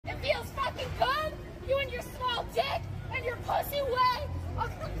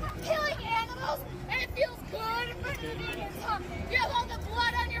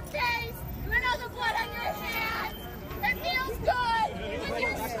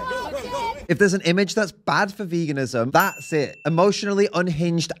If there's an image that's bad for veganism, that's it. Emotionally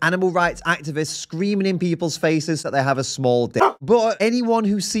unhinged animal rights activists screaming in people's faces that they have a small dick. But anyone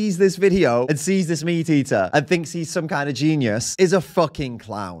who sees this video and sees this meat eater and thinks he's some kind of genius is a fucking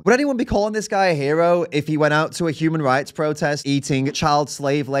clown. Would anyone be calling this guy a hero if he went out to a human rights protest eating child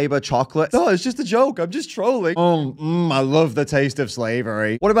slave labor chocolate? No, it's just a joke. I'm just trolling. I love the taste of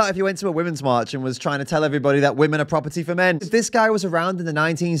slavery. What about if he went to a women's march and was trying to tell everybody that women are property for men? If this guy was around in the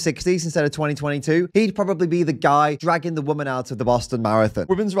 1960s instead of 2022, he'd probably be the guy dragging the woman out of the Boston Marathon.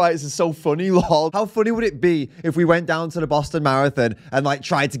 Women's rights is so funny, lol. How funny would it be if we went down to the Boston Marathon and like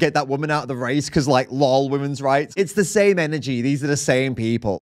tried to get that woman out of the race because like lol, women's rights? It's the same energy. These are the same people.